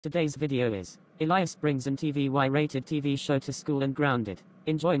Today's video is Elias brings an TVY rated TV show to school and grounded.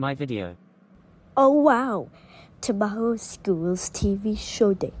 Enjoy my video. Oh wow! Tomorrow is school's TV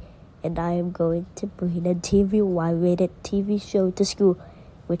show day, and I am going to bring a TVY rated TV show to school,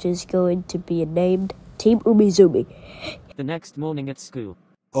 which is going to be named Team Umizoomi. The next morning at school.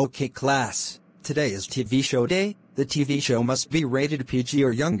 Okay class, today is TV show day. The TV show must be rated PG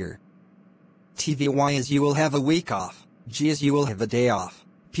or younger. TVY is you will have a week off. G is you will have a day off.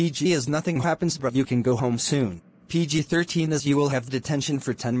 PG is nothing happens but you can go home soon. PG-13 is you will have detention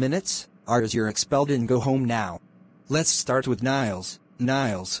for 10 minutes. R is you're expelled and go home now. Let's start with Niles.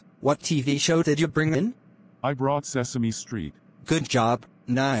 Niles, what TV show did you bring in? I brought Sesame Street. Good job,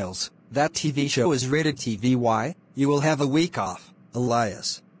 Niles. That TV show is rated TVY. You will have a week off.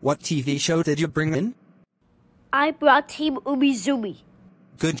 Elias, what TV show did you bring in? I brought Team Umizoomi.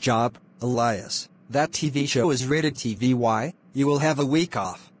 Good job, Elias. That TV show is rated TVY. You will have a week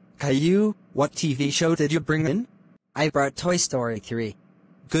off. Caillou, what TV show did you bring in? I brought Toy Story 3.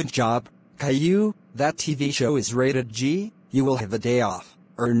 Good job, Caillou. That TV show is rated G. You will have a day off.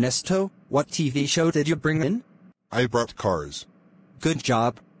 Ernesto, what TV show did you bring in? I brought Cars. Good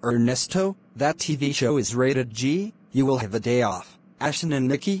job, Ernesto. That TV show is rated G. You will have a day off. Ashton and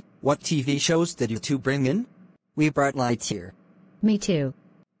Nikki, what TV shows did you two bring in? We brought Lightyear. Me too.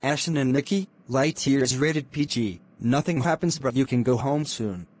 Ashton and Nikki, Lightyear is rated PG. Nothing happens but you can go home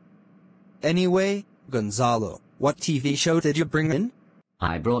soon. Anyway, Gonzalo, what TV show did you bring in?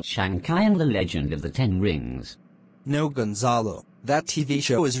 I brought Shanghai and the Legend of the Ten Rings. No, Gonzalo. That TV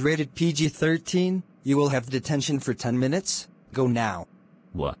show is rated PG-13. You will have detention for 10 minutes. Go now.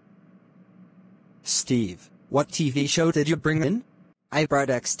 What? Steve, what TV show did you bring in? I brought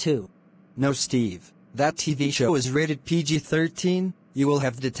X2. No, Steve. That TV show is rated PG-13. You will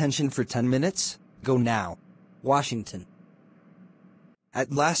have detention for 10 minutes. Go now. Washington.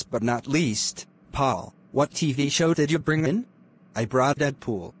 At last but not least, Paul, what TV show did you bring in? I brought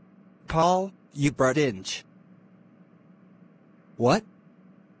Deadpool. Paul, you brought Inch. What?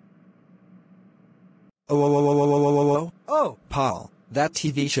 Oh, Paul, that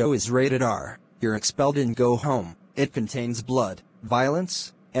TV show is rated R. You're expelled and go home. It contains blood,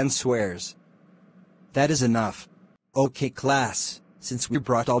 violence, and swears. That is enough. Okay class, since we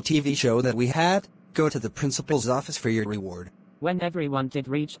brought all TV show that we had, go to the principal's office for your reward. When everyone did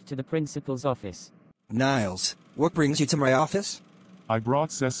reached to the principal's office. Niles, what brings you to my office? I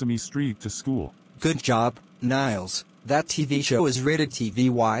brought Sesame Street to school. Good job, Niles. That TV show is rated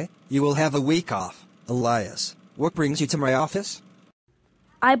TVY. You will have a week off. Elias, what brings you to my office?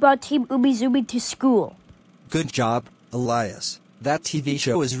 I brought Team Umizoomi to school. Good job, Elias. That TV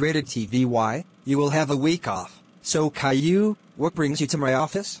show is rated TVY. You will have a week off. So Caillou, what brings you to my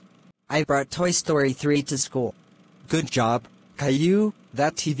office? I brought Toy Story 3 to school. Good job, Caillou.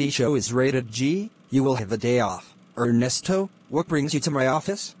 That TV show is rated G. You will have a day off. Ernesto, what brings you to my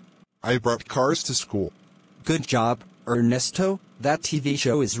office? I brought Cars to school. Good job, Ernesto. That TV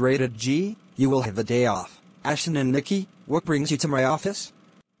show is rated G. You will have a day off. Ashton and Nikki, what brings you to my office?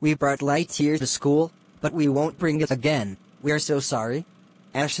 We brought Lightyear to school, but we won't bring it again. We are so sorry.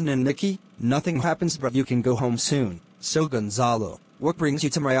 Ashton and Nikki, nothing happens but you can go home soon. So Gonzalo, what brings you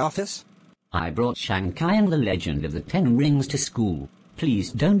to my office? I brought Shanghai and the Legend of the Ten Rings to school.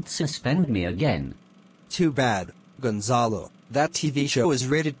 Please don't suspend me again. Too bad, Gonzalo. That TV show is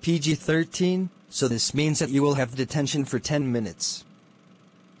rated PG-13, so this means that you will have detention for 10 minutes.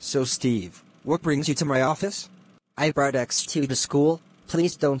 So Steve, what brings you to my office? I brought X2 to school.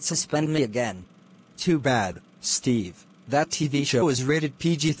 Please don't suspend me again. Too bad, Steve. That TV show is rated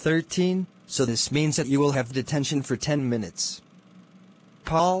PG-13, so this means that you will have detention for 10 minutes.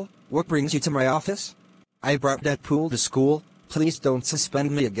 Paul, what brings you to my office? I brought Deadpool to school. Please don't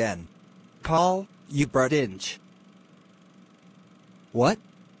suspend me again. Paul, you brought Inch. What?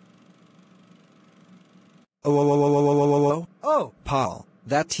 Oh, Paul,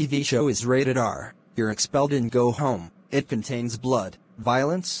 that TV show is rated R. You're expelled and go home. It contains blood,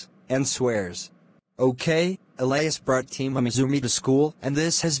 violence, and swears. Okay, Elias brought Team Umizoomi to school, and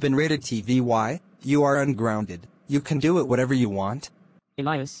this has been rated TVY. You are ungrounded. You can do it whatever you want.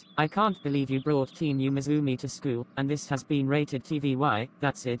 Elias, I can't believe you brought Team Umizoomi to school, and this has been rated TVY.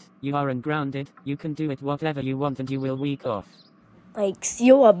 That's it. You are ungrounded. You can do it whatever you want and you will week off. Thanks,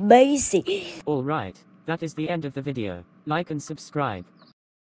 you're amazing. Alright, that is the end of the video. Like and subscribe.